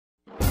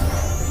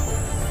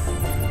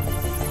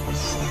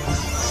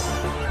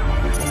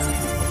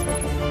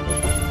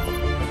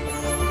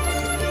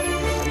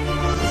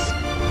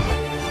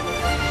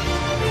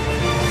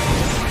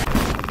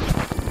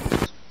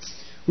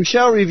We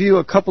shall review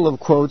a couple of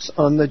quotes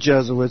on the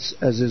Jesuits,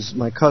 as is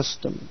my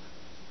custom.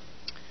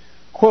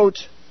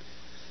 Quote,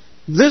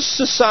 "This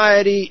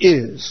society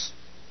is,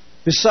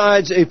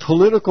 besides a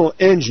political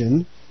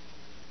engine,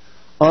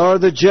 are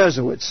the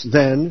Jesuits,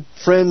 then,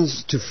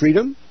 friends to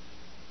freedom?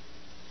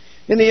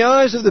 In the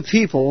eyes of the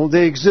people,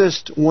 they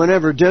exist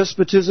whenever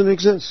despotism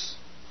exists,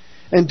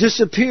 and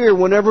disappear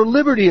whenever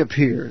liberty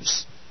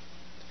appears.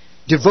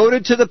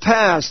 Devoted to the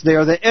past, they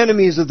are the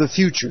enemies of the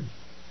future,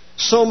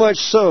 so much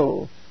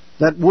so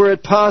that were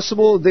it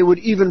possible, they would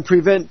even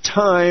prevent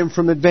time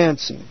from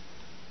advancing.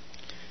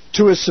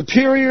 To a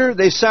superior,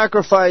 they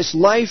sacrifice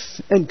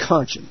life and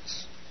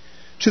conscience.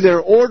 To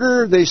their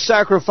order, they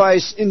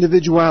sacrifice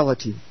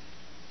individuality.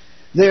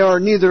 They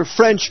are neither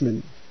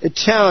Frenchmen,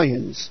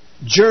 Italians,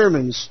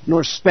 Germans,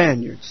 nor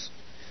Spaniards.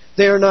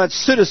 They are not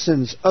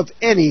citizens of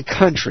any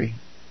country."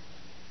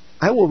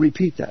 I will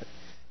repeat that.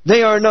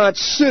 They are not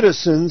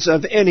citizens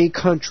of any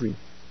country.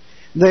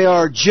 They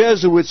are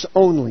Jesuits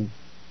only.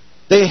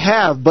 They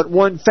have but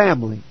one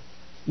family,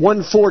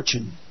 one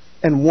fortune,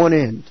 and one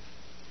end.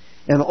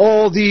 And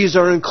all these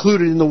are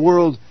included in the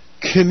word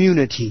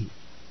community.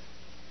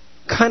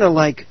 Kind of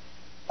like,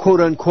 quote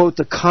unquote,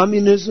 the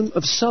communism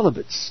of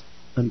celibates,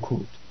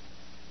 unquote.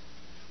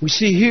 We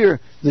see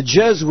here the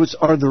Jesuits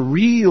are the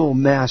real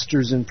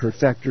masters and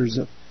perfecters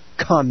of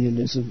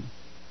communism.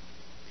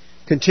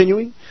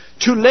 Continuing,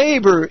 "To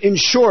labor, in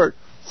short,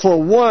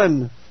 for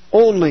one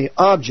only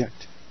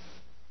object,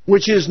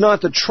 which is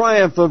not the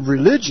triumph of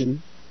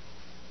religion,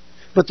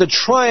 but the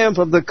triumph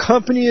of the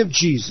company of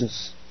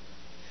Jesus,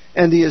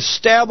 and the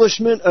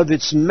establishment of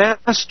its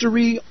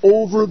mastery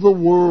over the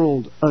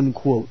world,"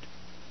 unquote.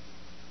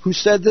 Who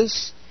said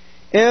this?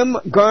 M.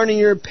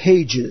 Garnier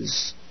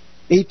Pages,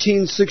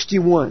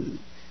 1861,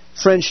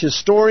 French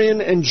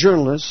historian and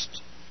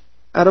journalist,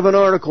 out of an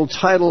article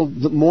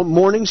titled "The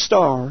Morning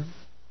Star,"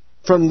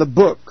 from the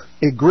book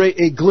A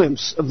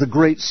Glimpse of the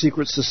Great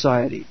Secret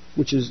Society,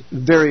 which is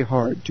very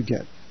hard to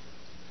get.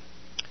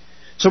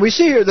 So we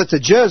see here that the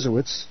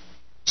Jesuits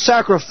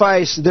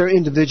sacrifice their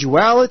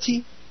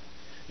individuality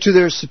to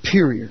their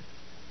superior.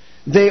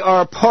 They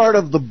are part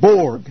of the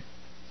Borg,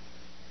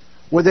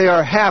 where they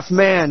are half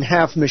man,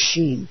 half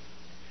machine,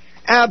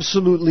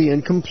 absolutely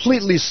and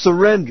completely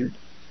surrendered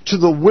to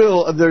the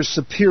will of their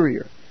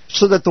superior,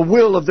 so that the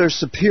will of their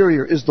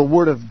superior is the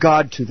Word of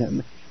God to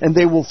them, and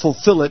they will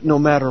fulfill it no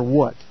matter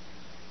what.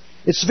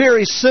 It's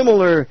very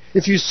similar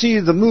if you see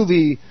the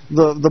movie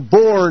The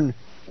Bourne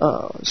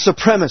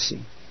Supremacy,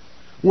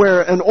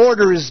 where an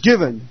order is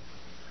given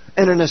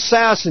and an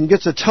assassin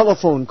gets a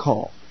telephone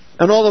call,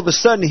 and all of a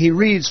sudden he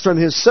reads from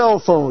his cell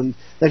phone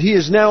that he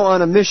is now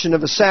on a mission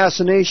of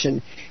assassination.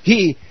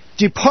 He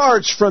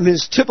departs from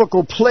his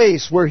typical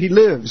place where he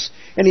lives,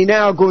 and he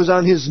now goes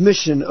on his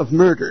mission of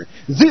murder.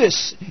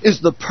 This is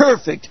the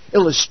perfect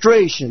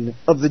illustration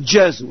of the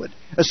Jesuit,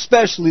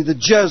 especially the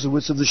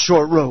Jesuits of the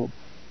short robe.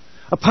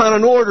 Upon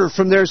an order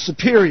from their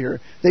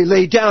superior, they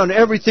lay down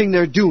everything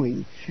they're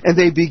doing, and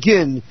they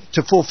begin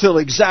to fulfill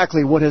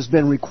exactly what has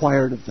been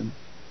required of them.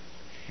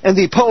 And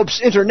the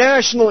Pope's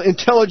international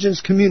intelligence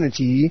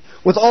community,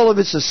 with all of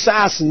its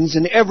assassins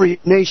in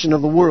every nation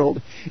of the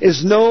world,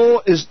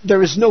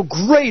 there is no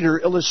greater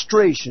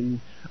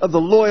illustration of the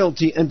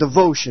loyalty and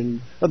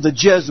devotion of the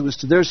Jesuits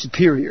to their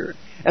superior,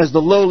 as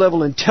the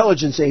low-level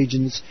intelligence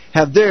agents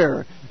have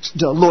their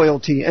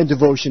loyalty and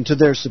devotion to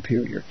their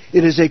superior.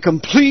 It is a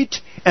complete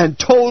and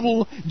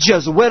total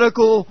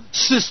Jesuitical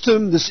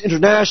system, this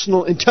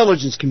international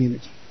intelligence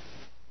community.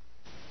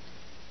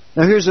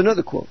 Now here's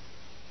another quote.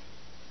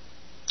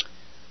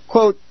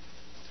 Quote,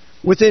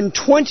 "Within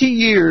 20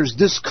 years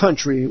this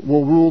country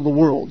will rule the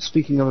world,"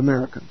 speaking of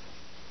America.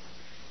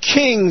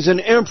 "Kings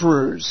and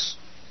emperors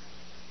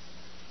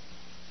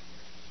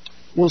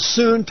will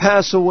soon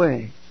pass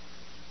away,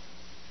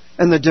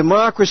 and the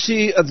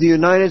democracy of the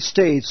United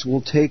States will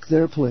take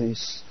their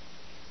place.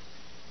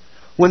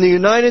 When the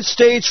United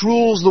States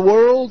rules the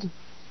world,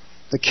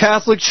 the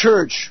Catholic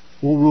Church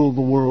will rule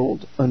the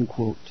world,"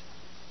 unquote.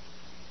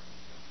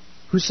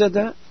 Who said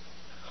that?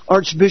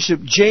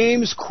 Archbishop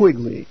James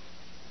Quigley.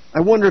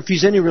 I wonder if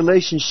he's any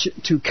relation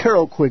to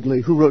Carol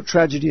Quigley, who wrote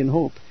Tragedy and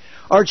Hope.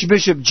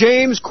 Archbishop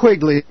James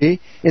Quigley,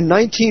 in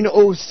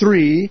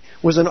 1903,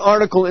 was an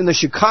article in the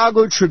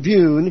Chicago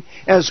Tribune,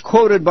 as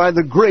quoted by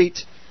the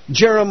great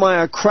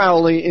Jeremiah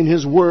Crowley in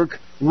his work,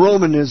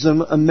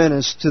 Romanism, a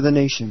Menace to the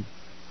Nation.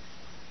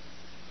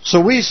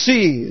 So we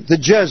see the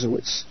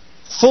Jesuits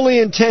fully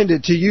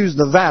intended to use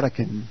the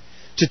Vatican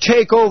to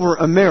take over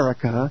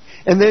America,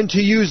 and then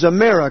to use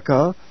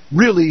America,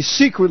 really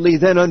secretly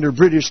then under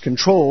British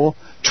control,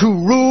 to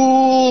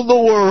rule the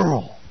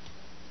world.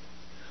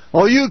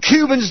 All you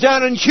Cubans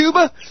down in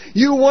Cuba,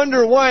 you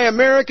wonder why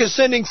America is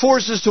sending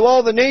forces to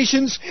all the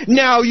nations?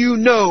 Now you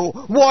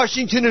know.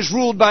 Washington is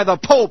ruled by the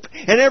Pope,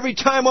 and every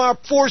time our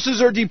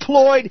forces are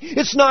deployed,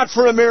 it's not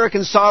for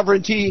American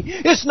sovereignty,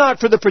 it's not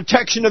for the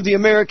protection of the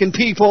American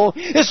people,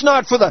 it's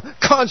not for the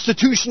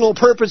constitutional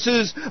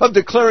purposes of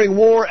declaring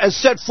war as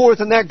set forth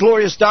in that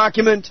glorious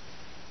document.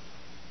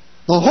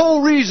 The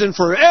whole reason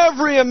for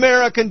every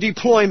American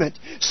deployment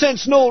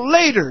since no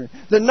later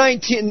than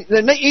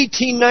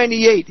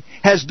 1898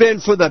 has been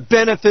for the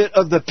benefit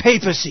of the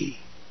papacy,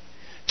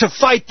 to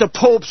fight the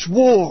Pope's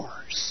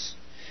wars,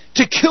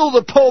 to kill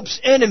the Pope's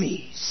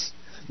enemies.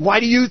 Why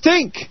do you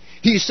think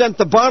he sent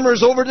the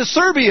bombers over to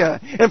Serbia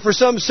and for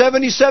some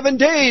 77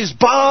 days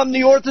bombed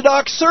the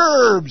Orthodox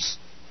Serbs?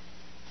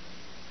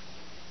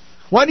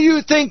 Why do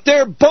you think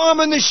they're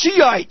bombing the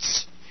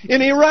Shiites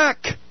in Iraq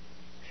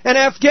and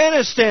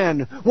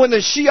Afghanistan when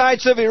the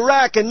Shiites of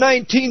Iraq in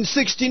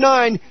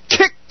 1969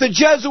 kicked the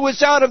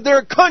Jesuits out of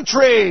their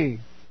country?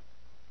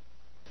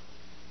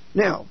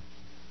 Now,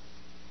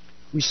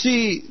 we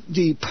see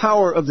the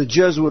power of the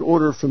Jesuit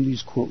order from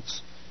these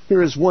quotes.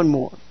 Here is one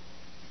more.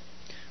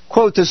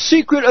 Quote, "The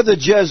secret of the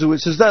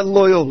Jesuits is that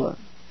Loyola,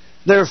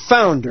 their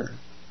founder,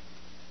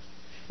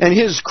 and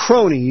his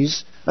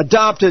cronies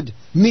adopted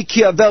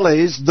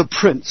Machiavelli's The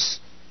Prince,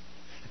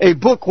 a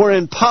book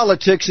wherein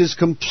politics is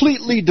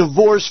completely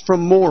divorced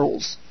from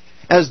morals,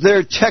 as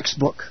their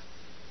textbook.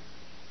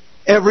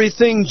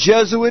 Everything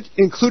Jesuit,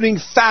 including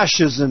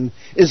fascism,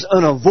 is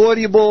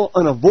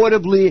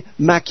unavoidably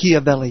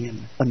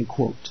Machiavellian,"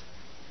 unquote.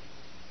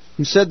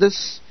 Who said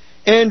this?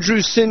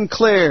 Andrew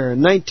Sinclair,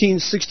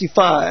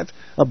 1965,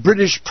 a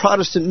British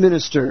Protestant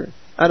minister,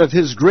 out of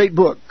his great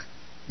book,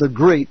 The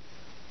Great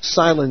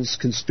Silence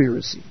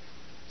Conspiracy.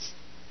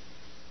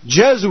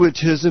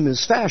 Jesuitism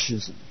is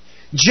fascism.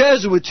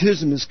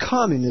 Jesuitism is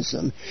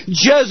communism.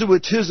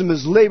 Jesuitism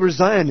is labor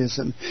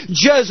Zionism.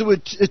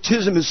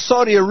 Jesuitism is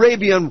Saudi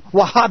Arabian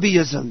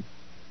Wahhabism.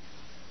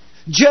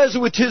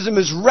 Jesuitism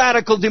is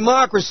radical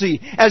democracy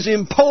as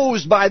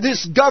imposed by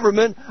this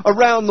government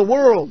around the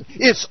world.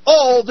 It's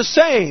all the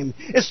same.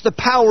 It's the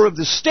power of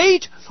the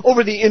state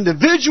over the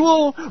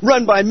individual,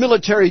 run by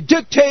military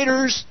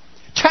dictators,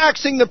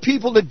 taxing the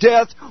people to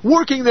death,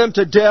 working them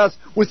to death,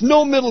 with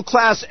no middle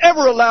class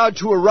ever allowed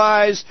to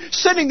arise,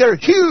 sending their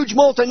huge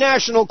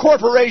multinational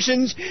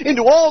corporations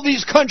into all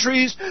these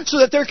countries so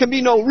that there can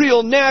be no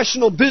real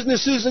national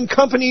businesses and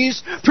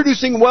companies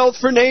producing wealth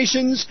for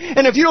nations.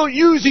 And if you don't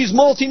use these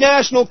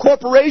multinational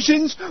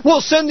corporations,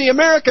 we'll send the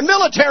American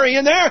military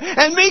in there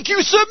and make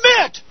you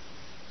submit.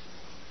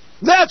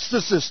 That's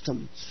the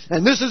system.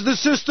 And this is the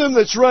system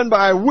that's run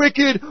by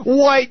wicked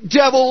white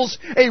devils,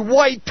 a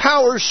white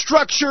power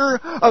structure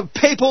of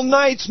papal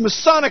knights,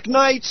 Masonic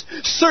knights,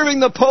 serving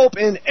the Pope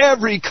in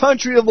every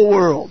country of the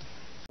world.